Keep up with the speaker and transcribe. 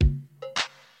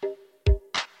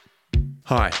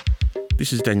Hi,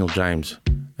 this is Daniel James,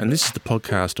 and this is the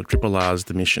podcast of Triple R's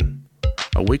The Mission,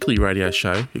 a weekly radio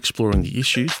show exploring the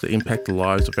issues that impact the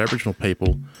lives of Aboriginal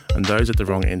people and those at the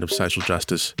wrong end of social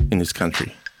justice in this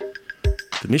country.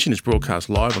 The Mission is broadcast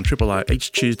live on Triple R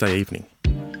each Tuesday evening.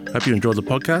 Hope you enjoy the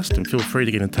podcast and feel free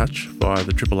to get in touch via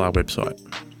the Triple R website.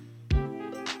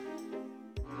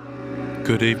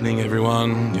 Good evening,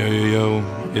 everyone.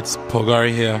 Yo. It's Paul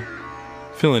Gary here,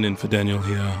 filling in for Daniel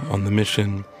here on The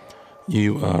Mission.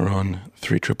 You are on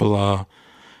 3RRR.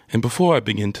 And before I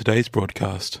begin today's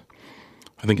broadcast,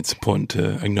 I think it's important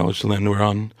to acknowledge the land we're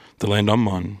on. The land I'm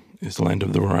on is the land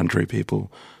of the Wurundjeri people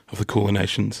of the Kulin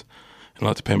Nations. I'd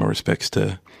like to pay my respects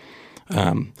to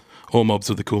all mobs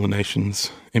of the Kulin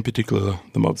Nations, in particular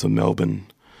the mobs of Melbourne,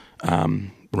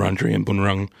 Wurundjeri and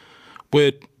Bunurong,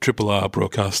 where Triple R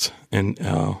broadcast and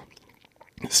our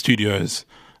studios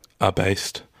are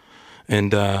based.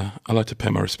 And I'd like to pay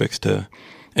my respects to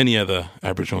any other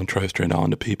Aboriginal and Torres Strait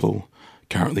Islander people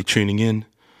currently tuning in.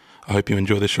 I hope you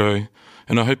enjoy the show,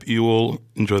 and I hope you all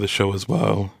enjoy the show as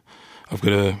well. I've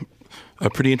got a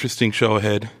pretty interesting show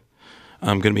ahead.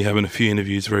 I'm going to be having a few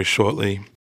interviews very shortly.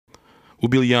 We'll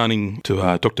be yarning to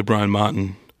Dr. Brian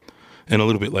Martin, and a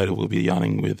little bit later we'll be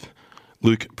yarning with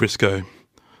Luke Briscoe,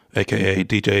 aka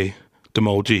DJ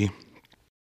Demolgi.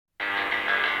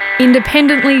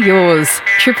 Independently yours,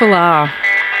 Triple R.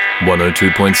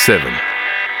 102.7.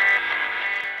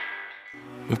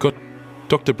 We've got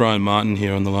Dr. Brian Martin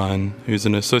here on the line, who's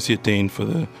an Associate Dean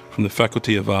from the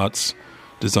Faculty of Arts,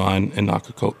 Design and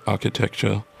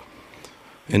Architecture,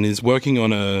 and is working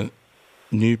on a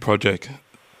new project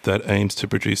that aims to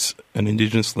produce an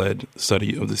Indigenous-led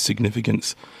study of the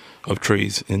significance of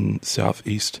trees in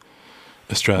Southeast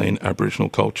Australian Aboriginal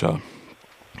cultures.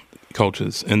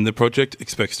 And the project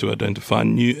expects to identify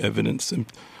new evidence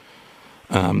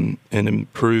and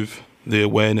improve the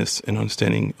awareness and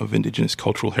understanding of Indigenous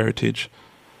cultural heritage.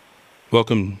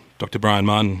 Welcome, Dr. Brian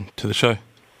Martin, to the show.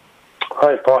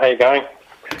 Hi, Paul. How are you going?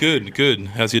 Good.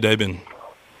 How's your day been?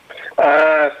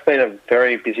 It's been a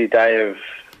very busy day of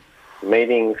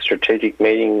meetings, strategic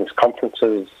meetings,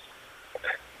 conferences,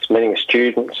 meeting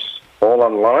students, all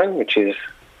online, which is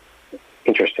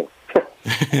interesting.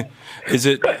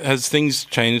 Has things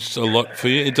changed a lot for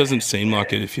you? It doesn't seem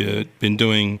like it if you've been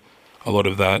doing a lot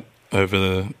of that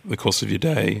over the course of your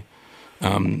day,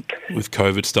 with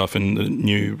COVID stuff and the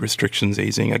new restrictions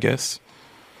easing, I guess.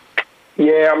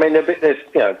 Yeah, I mean, there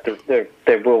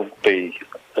will be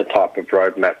a type of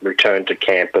roadmap return to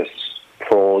campus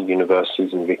for all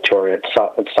universities in Victoria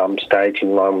at some stage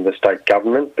in line with the state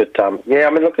government. But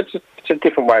look, it's a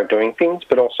different way of doing things,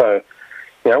 but also,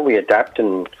 we adapt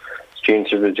and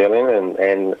students are resilient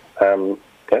and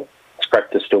it's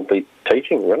great to still be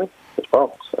teaching, really, as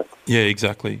well. So. Yeah,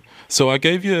 exactly. So I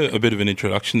gave you a bit of an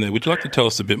introduction there. Would you like to tell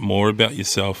us a bit more about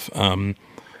yourself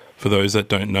for those that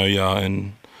don't know you?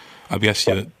 And I guess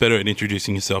you're better at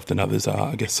introducing yourself than others are,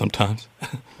 I guess, sometimes.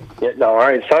 Yeah, no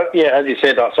worries. So, as you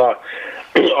said, I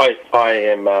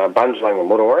am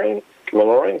Bunjalang and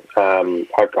Kamilaroi.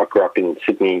 I grew up in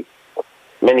Sydney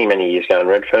many years ago in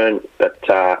Redfern, but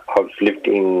I've lived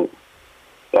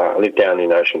I live down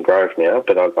in Ocean Grove now,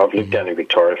 but I've lived down in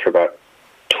Victoria for about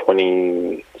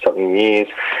 20-something years.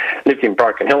 Lived in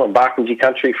Broken Hill and Barkindji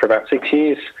country for about 6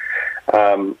 years.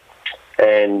 I'm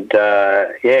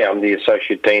the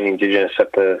Associate Dean Indigenous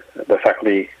at the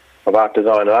Faculty of Art,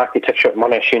 Design and Architecture at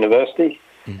Monash University.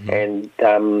 Mm-hmm.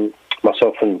 And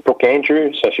myself and Brooke Andrew,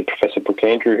 Associate Professor Brooke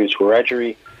Andrew, who's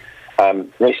Wiradjuri,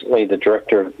 recently the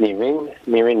Director of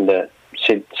Nirin, the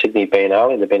Sydney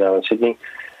Biennale, the Biennale in Sydney.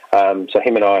 So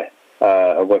him and I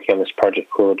are working on this project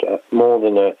called More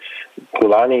Than a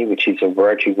Gulani, which is a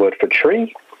Wiradjuri word for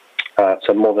tree.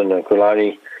 So More Than a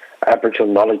Gulani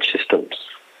Aboriginal Knowledge Systems,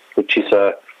 which is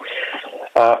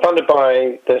funded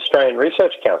by the Australian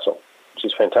Research Council, which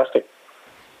is fantastic.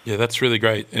 Yeah, that's really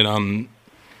great. And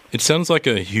it sounds like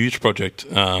a huge project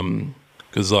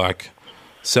because,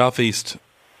 Southeast,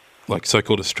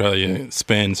 so-called Australia,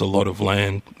 spans a lot of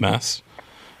land mass.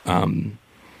 And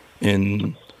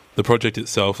the project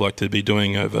itself, to be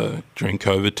doing over during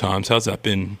COVID times, how's that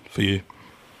been for you?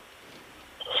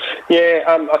 Yeah,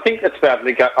 I think it's about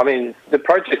the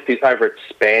project is over its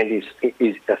span is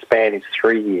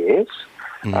 3 years,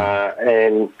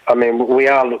 and we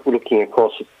are looking, of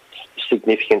course, at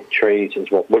significant trees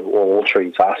as well. All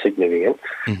trees are significant,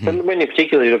 but when you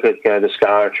particularly look at the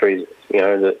Skara trees,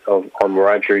 on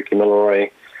Wiradjuri, Kamilaroi,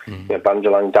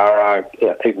 Bunjalang, Dara,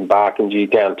 even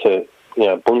Barkindji down to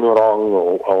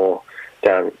Bunurong or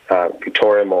down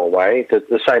Victoria more away.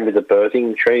 The same with the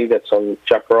birthing tree that's on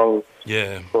Japarong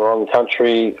Yeah. We're on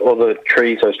country, all the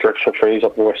trees, those directional trees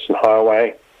up the Western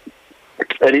Highway.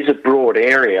 It is a broad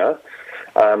area,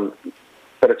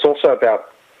 but it's also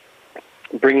about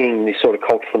bringing this sort of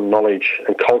cultural knowledge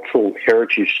and cultural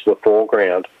heritage to the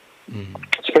foreground,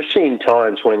 especially in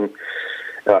times when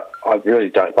I really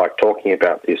don't like talking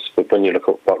about this, but when you look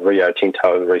at what Rio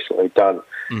Tinto has recently done,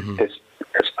 it's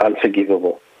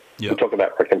unforgivable. Yep. We talk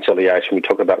about reconciliation, we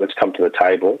talk about let's come to the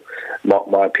table.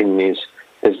 My opinion is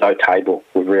there's no table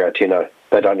with Rio Tinto.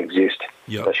 They don't exist.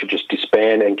 Yep. They should just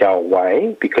disband and go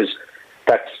away, because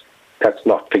that's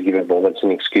not forgivable. That's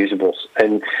inexcusable.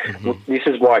 And this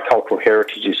is why cultural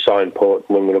heritage is so important.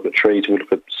 When we look at trees, we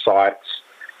look at sites,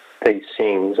 these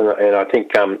things. And I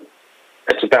think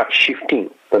it's about shifting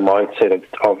the mindset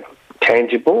of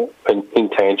tangible and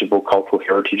intangible cultural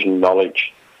heritage and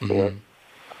knowledge. You know?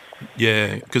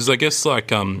 Yeah, because I guess I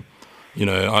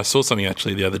saw something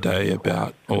actually the other day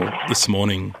or this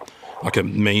morning, like a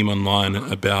meme online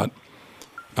about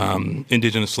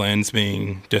Indigenous lands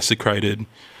being desecrated,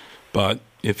 but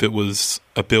if it was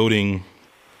a building,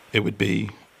 it would be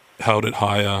held at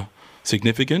higher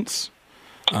significance.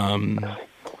 Absolutely,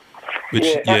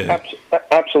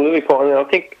 Paul. And I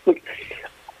think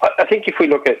if we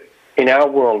look at, in our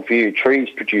worldview, trees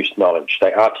produce knowledge.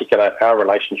 They articulate our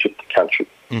relationship to country,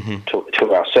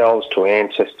 to ourselves, to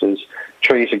ancestors.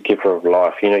 Trees are a giver of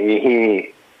life. You hear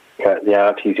the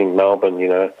aunties in Melbourne,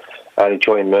 Auntie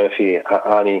Joy and Murphy,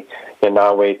 Auntie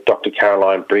Yanawe, Dr.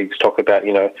 Caroline Briggs talk about,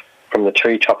 from the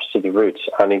tree tops to the roots,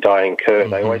 Auntie Diane Kerr.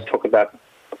 They always talk about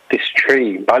this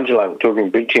tree, Bunjalung, Dugan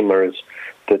Bridgimmer, is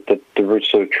the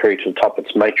roots of the tree to the top.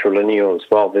 It's matrilineal as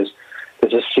well. There's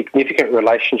a significant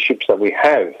relationships that we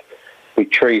have with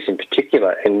trees in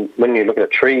particular. And when you look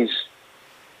at trees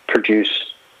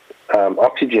produce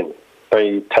oxygen.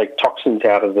 They take toxins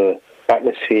out of the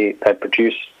atmosphere. They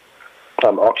produce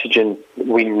oxygen.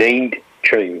 We need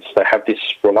trees. They have this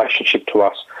relationship to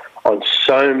us on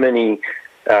so many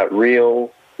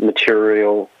real,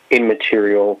 material,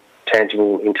 immaterial,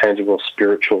 tangible, intangible,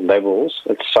 spiritual levels.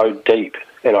 It's so deep.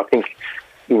 And I think,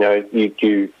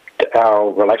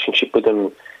 our relationship with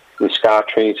them, with scar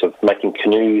trees, of making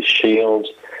canoes, shields,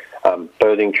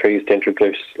 birthing trees,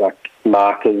 dendroglyphs, like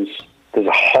markers. There's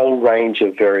a whole range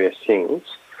of various things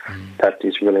that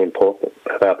is really important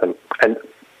about them. And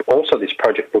also this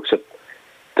project looks at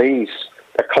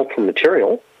that cultural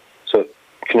material, so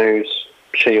canoes,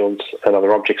 shields and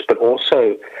other objects, but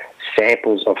also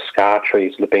samples of scar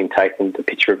trees that have been taken to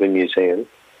picture of a museum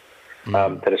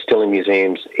that are still in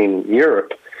museums in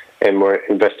Europe. And we're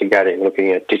investigating,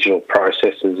 looking at digital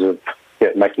processes of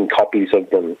making copies of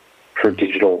them through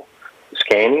digital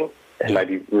scanning and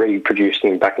maybe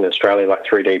reproducing back in Australia, like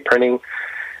 3D printing.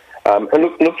 And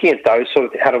looking at those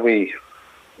how do we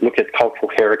look at cultural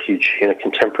heritage in a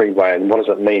contemporary way, and what does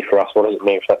it mean for us? What does it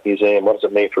mean for that museum? What does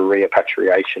it mean for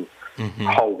repatriation?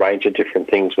 A whole range of different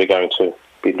things we're going to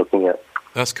be looking at.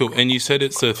 That's cool. And you said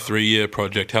it's a 3-year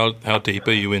project. How deep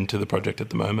are you into the project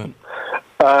at the moment?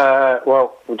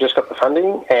 Well, we just got the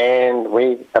funding and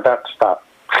we're about to start.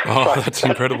 Oh, that's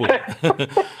incredible.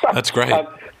 That's great.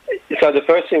 So the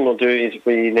first thing we'll do is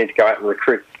we need to go out and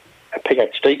recruit a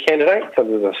PhD candidate. So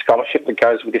there's a scholarship that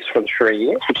goes with this for the 3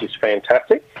 years, which is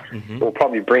fantastic. We'll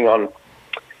probably bring on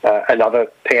another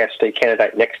PhD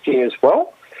candidate next year as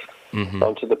well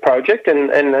onto the project.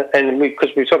 And because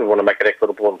we sort of want to make it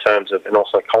equitable in terms of, and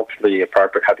also culturally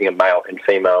appropriate, having a male and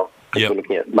female. We're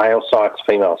looking at male sites,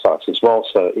 female sites as well,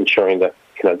 so ensuring that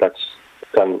that's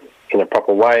done in a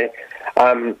proper way.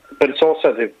 But it's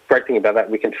also the great thing about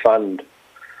that, we can fund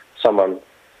someone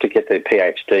to get their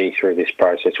PhD through this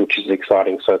process, which is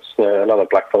exciting. So it's another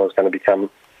black fellow is going to become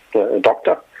a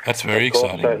doctor. That's very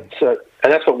exciting.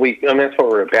 And that's what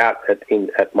we're about at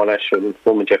Monash and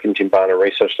Woolmanjak and Jimbana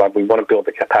Research Lab. We want to build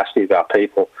the capacity of our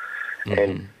people,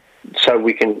 and so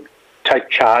we can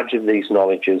take charge of these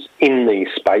knowledges in these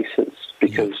spaces,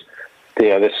 because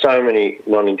there's so many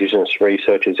non-Indigenous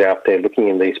researchers out there looking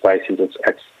in these spaces.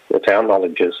 It's our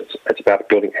knowledges. It's about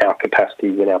building our capacity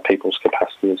and our people's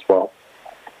capacity as well.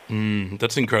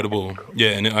 That's incredible.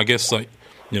 Yeah, and I guess like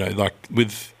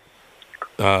with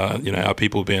our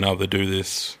people being able to do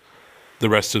this, the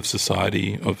rest of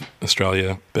society of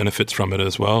Australia benefits from it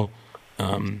as well.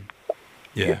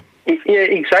 Yeah,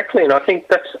 exactly. And I think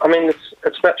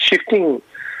it's about shifting.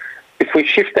 If we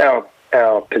shift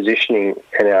our positioning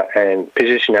and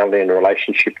position our land in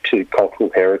relationship to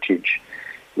cultural heritage,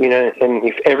 and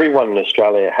if everyone in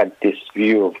Australia had this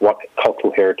view of what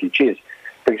cultural heritage is,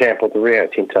 for example, the Rio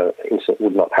Tinto incident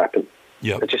would not happen.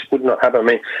 Yep. It just would not happen. I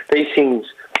mean, these things,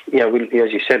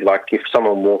 as you said, like if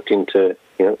someone walked into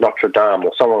Notre Dame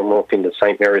or someone walked into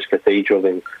St Mary's Cathedral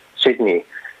in Sydney,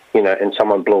 and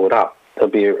someone blew it up,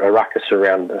 there'd be a ruckus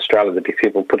around Australia. There'd be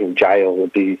people put in jail.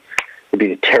 There'd be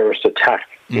a terrorist attack.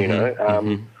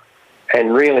 And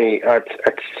really,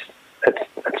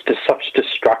 it's just such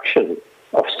destruction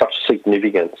of such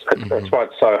significance. That's why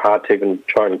it's so hard to even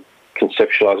try and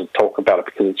conceptualise and talk about it,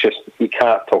 because it's just, you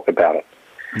can't talk about it.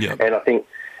 Yep. And I think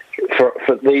for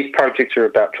these projects are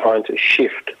about trying to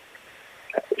shift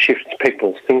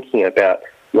people's thinking about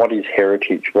what is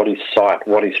heritage, what is site,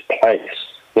 what is place.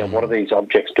 What are these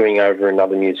objects doing over in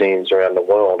other museums around the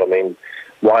world? I mean,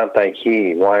 why aren't they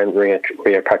here? Why hasn't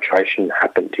repatriation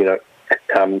happened?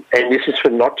 And this is for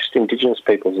not just Indigenous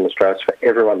peoples in Australia, it's for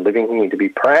everyone living here to be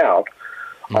proud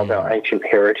of our ancient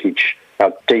heritage,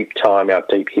 our deep time, our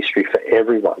deep history, for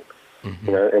everyone.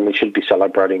 And we should be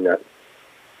celebrating that.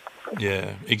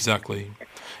 Yeah, exactly.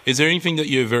 Is there anything that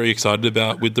you're very excited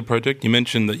about with the project? You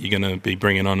mentioned that you're going to be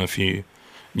bringing on a few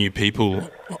new people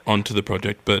onto the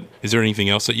project, but is there anything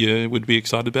else that you would be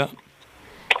excited about?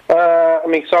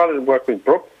 I'm excited to work with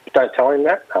Brooke. Don't tell him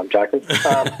that. I'm joking.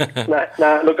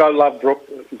 No, look, I love Brooke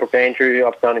Andrew.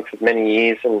 I've known him for many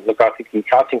years, and look, I think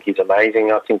he's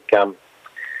amazing. I think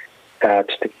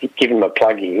just to give him a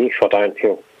plug here. If I don't,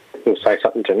 he'll say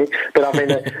something to me. But I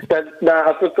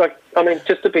mean,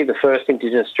 just to be the first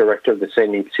Indigenous director of the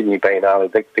Sydney Biennale,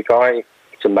 the guy,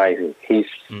 it's amazing.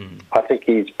 I think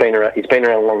he's been around. He's been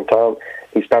around a long time.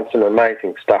 He's done some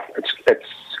amazing stuff.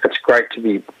 It's great to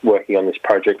be working on this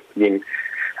project with him.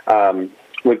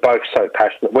 We're both so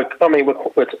passionate.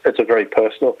 It's a very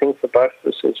personal thing for both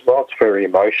of us as well. It's very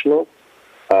emotional.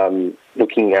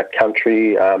 Looking at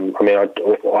country, I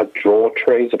draw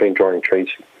trees. I've been drawing trees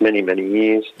for many, many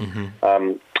years.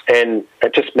 And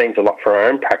it just means a lot for our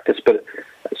own practice, but at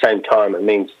the same time it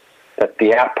means that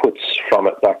the outputs from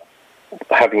it, like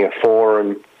having a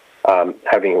forum,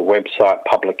 having a website,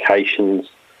 publications,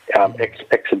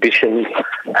 exhibitions,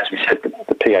 as we said,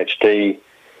 the PhD,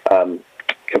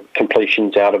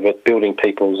 completions out of it, building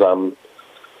people's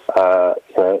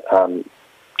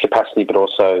capacity, but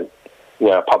also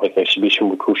a public exhibition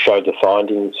which will show the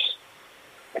findings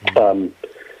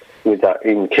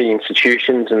in key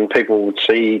institutions, and people would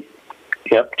see,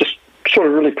 just sort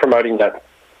of really promoting that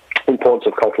importance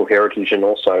of cultural heritage, and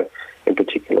also in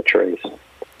particular trees.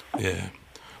 Yeah.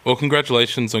 Well,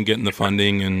 congratulations on getting the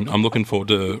funding, and I'm looking forward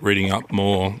to reading up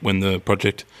more when the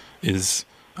project is,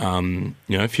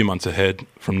 a few months ahead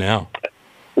from now.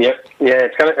 Yep. Yeah,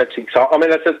 it's exciting. I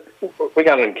mean, we're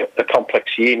going to a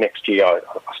complex year next year, I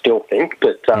still think,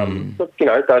 but look,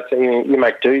 you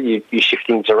make do. You shift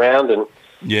things around, and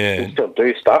you still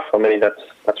do stuff. I mean, that's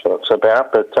what it's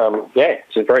about. But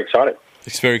it's very exciting.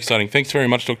 It's very exciting. Thanks very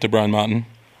much, Dr. Brian Martin.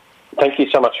 Thank you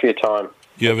so much for your time.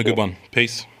 You have a good one.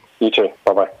 Peace. You too.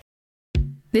 Bye-bye.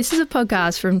 This is a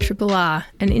podcast from Triple R,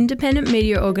 an independent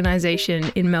media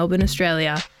organisation in Melbourne,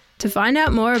 Australia. To find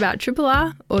out more about Triple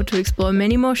R, or to explore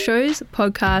many more shows,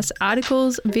 podcasts,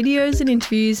 articles, videos and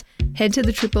interviews, head to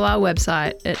the Triple R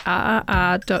website at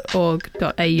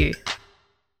rrr.org.au.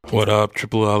 What up,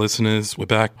 Triple R listeners? We're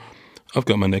back. I've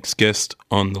got my next guest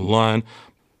on the line,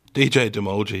 DJ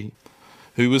Demolji,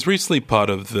 who was recently part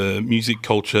of the Music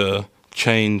Culture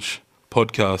Change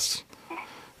podcast.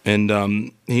 And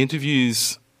he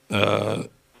interviews an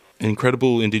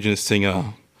incredible Indigenous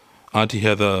singer, Auntie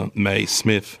Heather May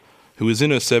Smith, who is in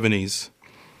her 70s.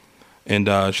 And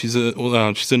she's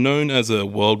known as a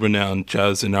world-renowned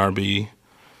jazz and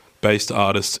R&B-based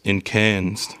artist in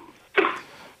Cairns,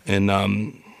 and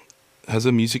has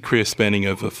a music career spanning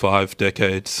over 5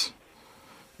 decades.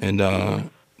 And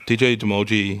DJ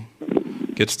Demolji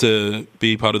gets to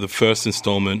be part of the first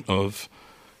installment of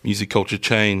Music Culture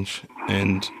Change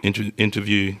and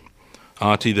interview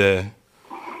Auntie there.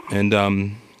 And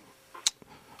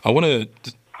I want to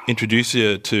introduce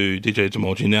you to DJ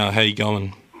Demolji now. How you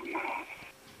going?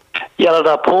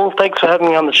 Yada Paul, thanks for having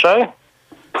me on the show.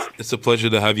 It's a pleasure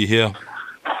to have you here.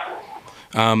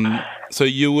 So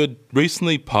you were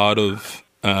recently part of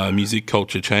Music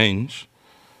Culture Change.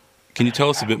 Can you tell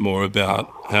us a bit more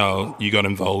about how you got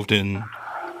involved in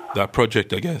that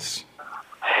project, I guess?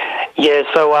 Yeah,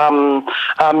 so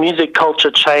Music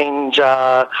Culture Change is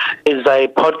a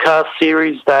podcast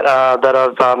series that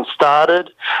I've started.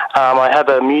 I have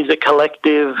a music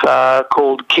collective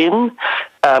called Kin,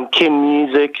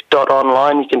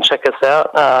 kinmusic.online. You can check us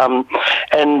out.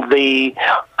 And the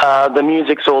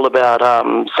music's all about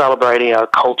celebrating our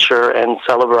culture and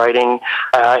celebrating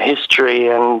our history.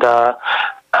 And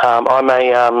I'm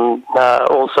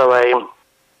also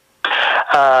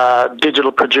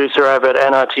digital producer over at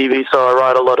NRTV, so I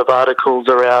write a lot of articles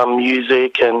around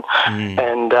music and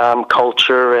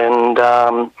culture and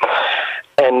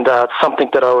something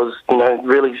that I was,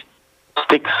 really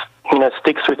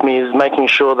sticks with me is making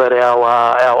sure that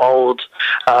our old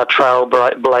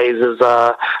trailblazers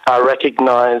are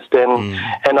recognised.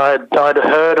 And I'd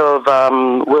heard of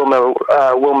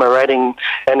Wilma Redding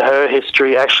and her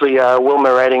history. Actually,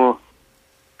 Wilma Redding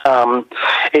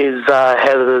is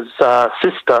Heather's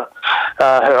sister,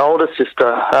 her older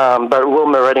sister. But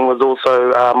Wilma Redding was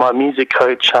also my music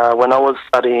coach when I was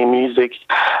studying music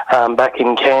back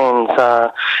in Cairns.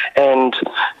 And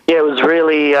yeah, it was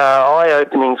really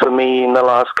eye-opening for me in the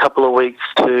last couple of weeks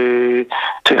to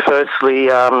firstly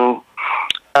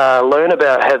learn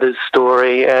about Heather's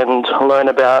story and learn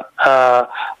about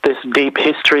this deep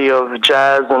history of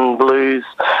jazz and blues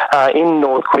in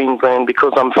North Queensland,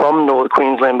 because I'm from North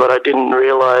Queensland, but I didn't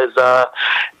realise,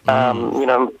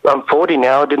 I'm 40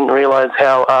 now, I didn't realise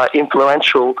how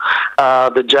influential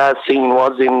the jazz scene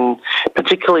was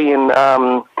particularly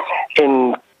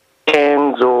in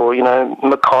Cairns, or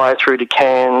Mackay through to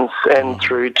Cairns and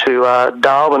through to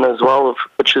Darwin as well,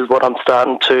 which is what I'm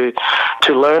starting to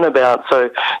learn about. So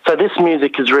this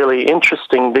music is really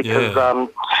interesting because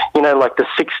like the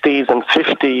 60s and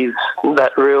 50s,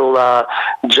 that real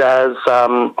jazz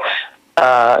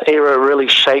era really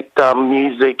shaped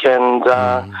music, and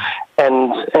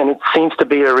it seems to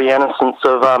be a renaissance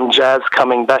of jazz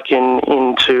coming back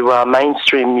into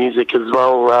mainstream music as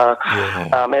well,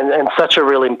 and such a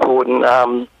really important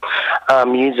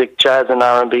music, jazz and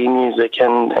R&B music,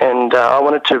 and I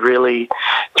wanted to really,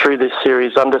 through this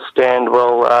series, understand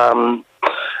where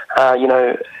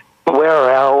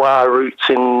are our roots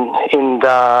in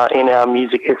our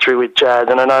music history with jazz.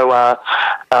 And I know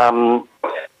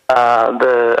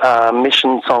the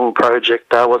Mission Song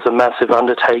Project was a massive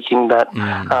undertaking that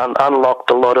unlocked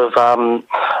a lot of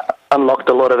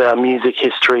our music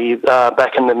history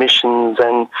back in the missions,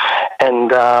 and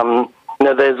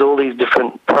there's all these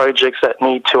different projects that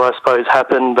need to, I suppose,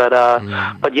 happen. But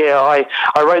yeah, I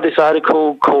wrote this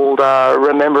article called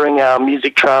 "Remembering Our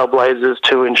Music Trailblazers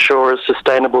to Ensure a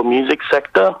Sustainable Music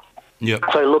Sector."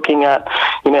 Yep. So looking at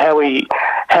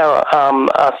how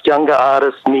us younger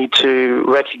artists need to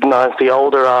recognise the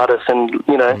older artists, and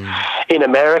in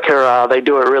America they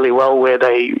do it really well, where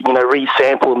they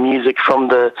resample music from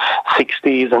the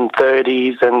 60s and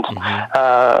 30s,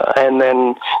 and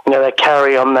then they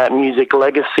carry on that music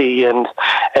legacy. And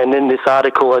in this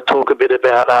article I talk a bit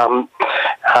about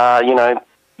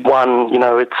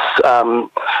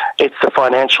it's the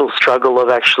financial struggle of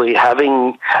actually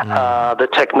having the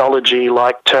technology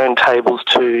like turntables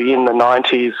in the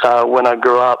 90s when I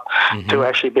grew up, to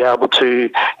actually be able to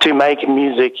make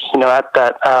music at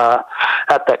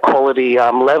that quality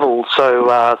level. So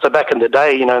back in the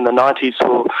day, in the 90s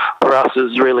for us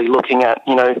is really looking at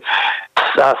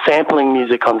sampling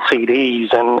music on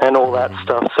CDs and all that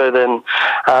stuff.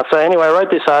 So anyway, I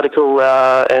wrote this article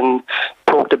and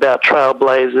talked about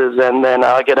trailblazers, and then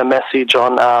I get a message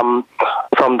from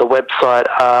the website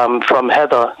from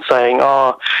Heather saying,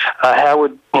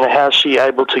 how's she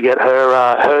able to get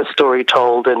her story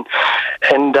told? And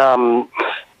I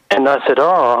said,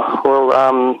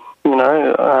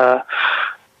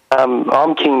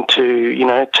 I'm keen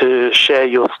to share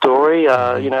your story.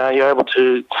 Are you able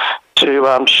to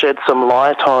shed some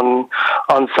light on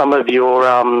some of your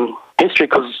history?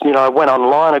 Because I went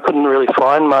online, I couldn't really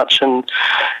find much, and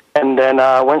then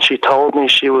when she told me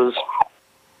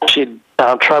she'd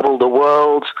travelled the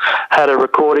world, had a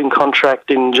recording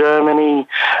contract in Germany.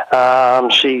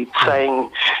 She sang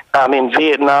in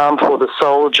Vietnam for the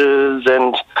soldiers,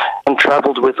 and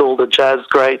travelled with all the jazz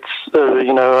greats,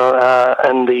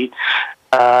 and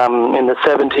in the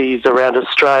 70s around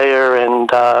Australia, and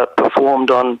performed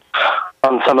on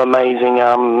some amazing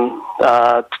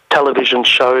television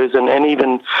shows, and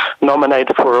even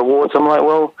nominated for awards. I'm like,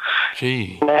 well,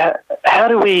 gee, how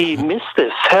do we miss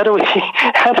this? How do we,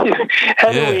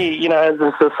 as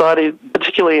a society,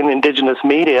 particularly in Indigenous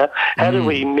media, how do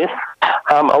we miss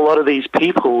a lot of these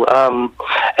people? And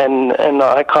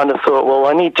I kind of thought, well,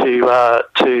 I need to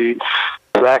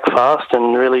act fast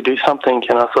and really do something.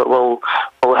 And I thought,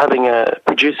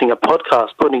 producing a podcast,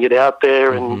 putting it out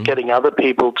there, and getting other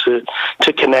people to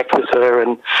connect with her,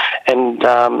 and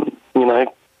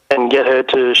get her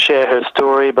to share her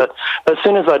story. But as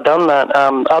soon as I'd done that,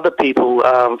 other people,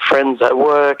 friends at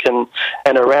work and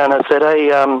around, I said, hey,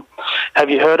 have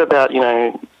you heard about,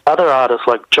 other artists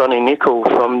like Johnny Nicol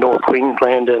from North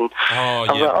Queensland? And I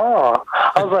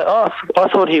was like, I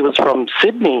thought he was from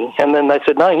Sydney. And then they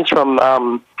said, no, he's from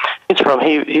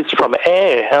he's from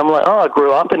Ayr. And I'm like, oh, I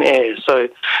grew up in Ayr. So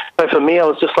for me, I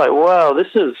was just like, wow,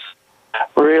 this is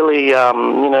really, a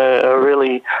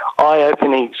really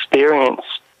eye-opening experience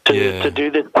to do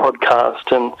this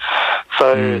podcast. And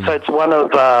so it's one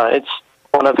of our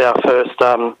first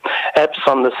apps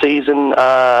on the season,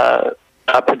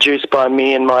 produced by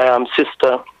me and my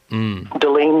sister,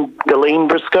 Galene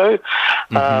Briscoe.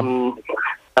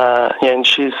 And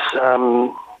she's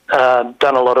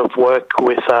done a lot of work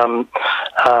with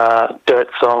Dirt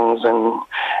Songs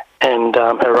and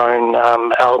her own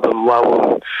album.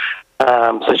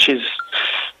 So she's,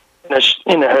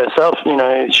 herself,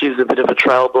 she's a bit of a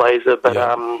trailblazer. But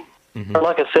but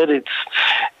like I said, it's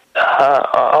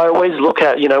I always look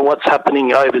at what's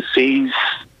happening overseas.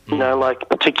 Like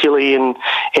particularly in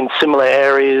similar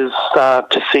areas,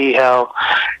 to see how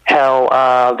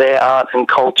their art and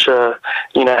culture,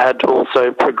 had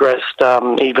also progressed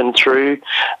even through,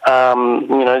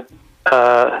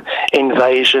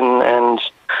 invasion and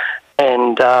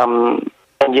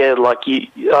yeah, like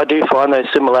I do find those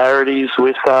similarities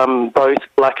with both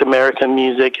Black American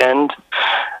music and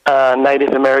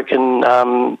Native American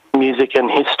music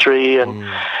and history and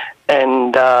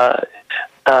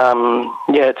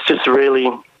it's just really,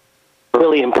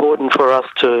 really important for us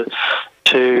to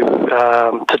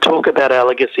talk about our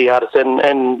legacy artists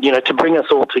and to bring us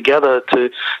all together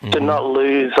to not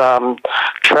lose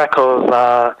track of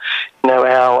our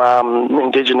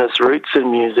Indigenous roots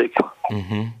in music.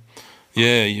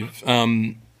 Yeah, you've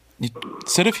you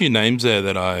said a few names there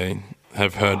that I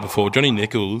have heard before. Johnny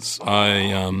Nichols,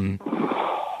 I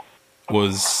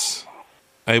was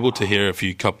able to hear a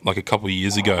couple of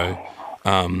years ago.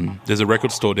 There's a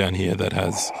record store down here that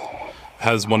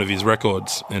has one of his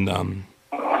records, and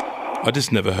I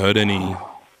just never heard any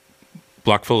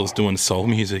blackfellas doing soul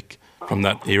music from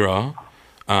that era.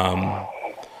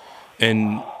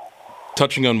 And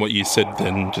touching on what you said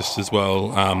then just as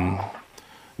well,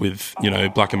 with,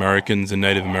 Black Americans and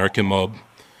Native American mob,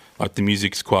 like the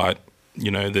music's quite,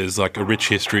 there's like a rich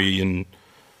history and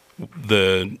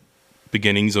the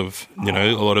beginnings of,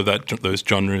 a lot of those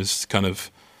genres kind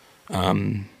of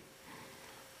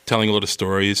telling a lot of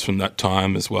stories from that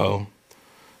time as well.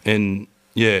 And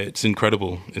yeah, it's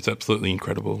incredible. It's absolutely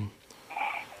incredible.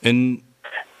 And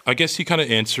I guess you kind of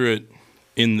answer it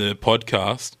in the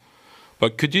podcast,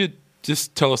 but could you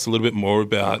just tell us a little bit more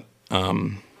about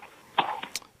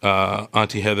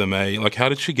Auntie Heather May? Like, how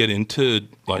did she get into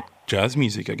like jazz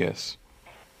music, I guess?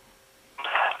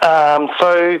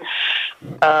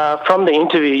 From the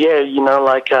interview,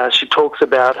 she talks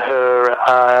about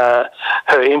her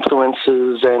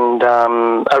influences, and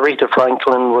Aretha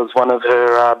Franklin was one of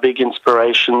her big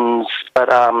inspirations.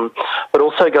 But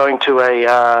also going to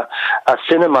a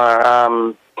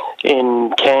cinema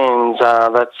in Cairns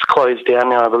that's closed down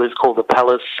now. I believe it's called the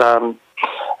Palace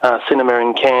Cinema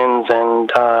in Cairns,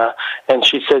 and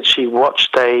she said she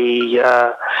watched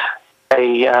a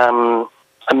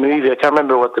movie. I can't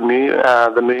remember what the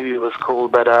movie was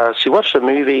called, but she watched a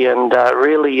movie, and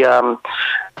really, it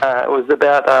was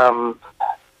about an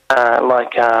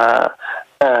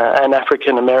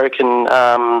African American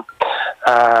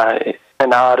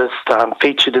an artist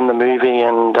featured in the movie,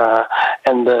 and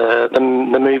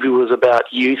the movie was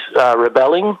about youth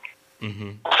rebelling.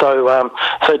 Mm-hmm. So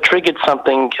it triggered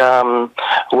something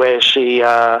where she,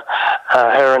 her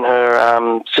and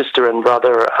her sister and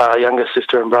brother, younger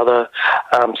sister and brother,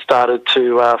 started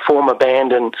to form a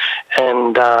band, and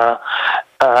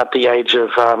at the age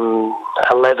of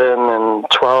 11 and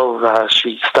 12,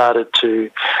 she started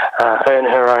to earn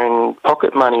her own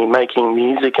pocket money, making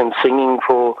music and singing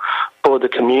for the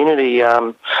community.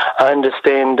 I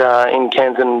understand in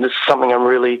Cairns, and this is something I'm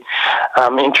really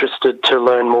interested to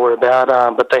learn more about.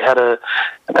 But they had a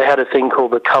thing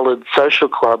called the Coloured Social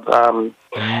Club,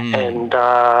 and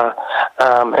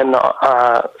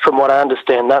from what I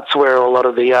understand, that's where a lot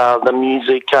of the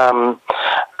music,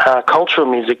 cultural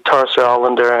music, Torres Strait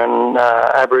Islander and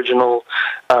Aboriginal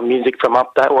music from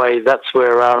up that way. That's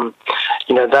where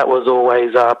that was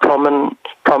always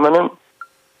prominent.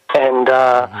 And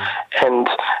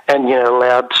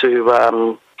allowed to,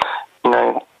 I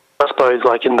suppose,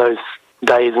 like in those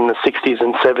days in the 60s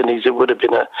and 70s, it would have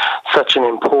been such an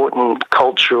important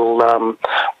cultural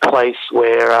place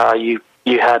where you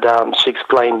had, she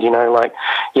explained, like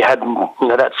you had,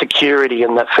 that security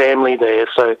and that family there.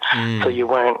 So you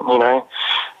weren't,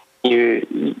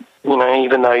 even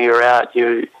though you're out,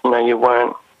 you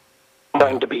weren't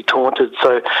going to be taunted.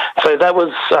 So that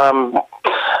was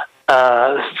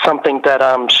something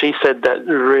that she said that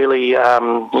really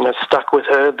stuck with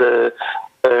her, the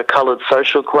Coloured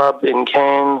Social Club in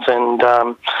Cairns, and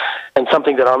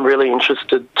something that I'm really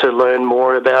interested to learn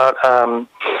more about.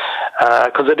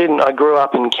 Because I grew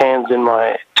up in Cairns in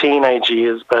my teenage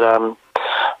years, but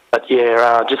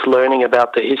just learning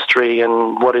about the history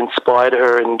and what inspired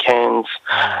her in Cairns,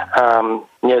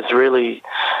 it's really,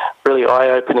 really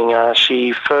eye-opening.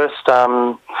 She first,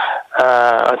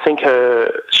 I think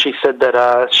she said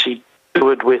that she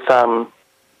toured with the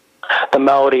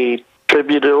Maori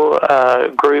Troubadour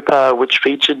group, which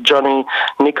featured Johnny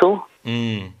Nicol.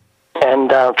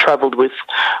 And travelled with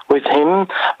him,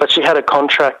 but she had a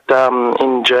contract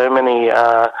in Germany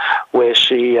where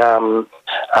she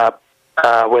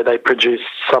where they produced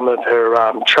some of her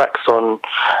tracks on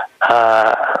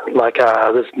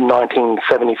this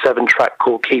 1977 track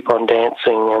called "Keep on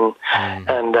Dancing,"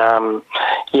 and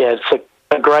it's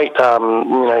a great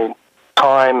time.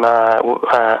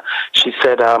 She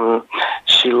said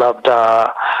she loved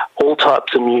all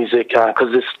types of music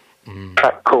because this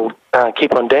track called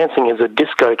 "Keep on Dancing" is a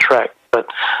disco track, but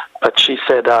she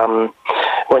said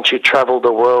when she travelled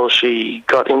the world, she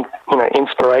got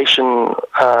inspiration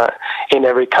in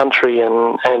every country,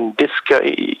 and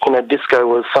disco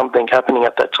was something happening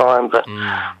at that time,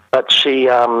 but she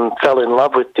fell in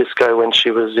love with disco when she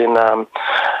was in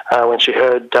when she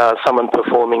heard someone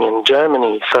performing in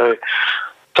Germany. So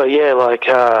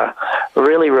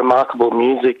really remarkable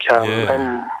music,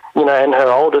 and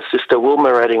her older sister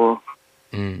Wilma Redding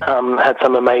had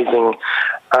some amazing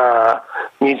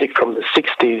music from the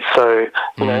 60s. So,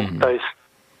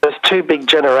 those two big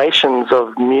generations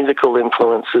of musical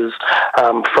influences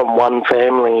from one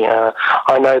family.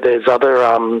 I know there's other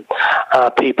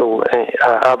people,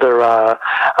 other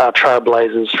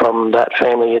trailblazers from that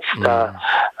family. It's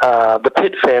the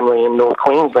Pitt family in North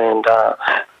Queensland,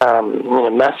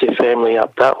 massive family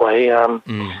up that way, and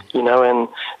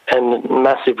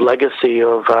massive legacy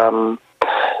of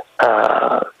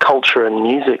culture and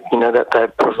music, that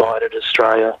they've provided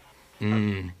Australia.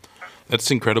 That's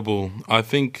incredible. I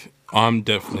think I'm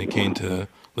definitely keen to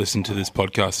listen to this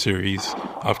podcast series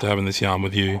after having this yarn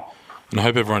with you, and I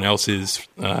hope everyone else is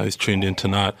who's tuned in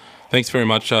tonight. Thanks very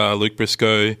much, Luke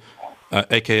Briscoe,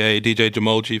 aka DJ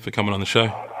Jamolji, for coming on the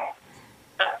show.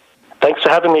 Thanks for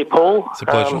having me, Paul. It's a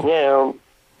pleasure. I'll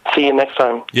see you next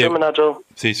time. Yeah.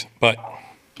 See you. Bye.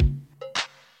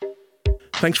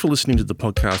 Thanks for listening to the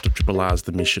podcast of Triple R's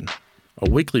The Mission, a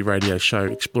weekly radio show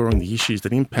exploring the issues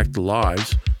that impact the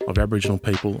lives of Aboriginal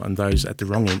people and those at the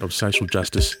wrong end of social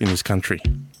justice in this country.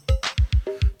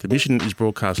 The Mission is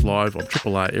broadcast live on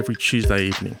Triple R every Tuesday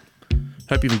evening.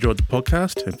 Hope you've enjoyed the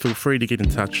podcast, and feel free to get in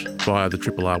touch via the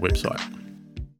Triple R website.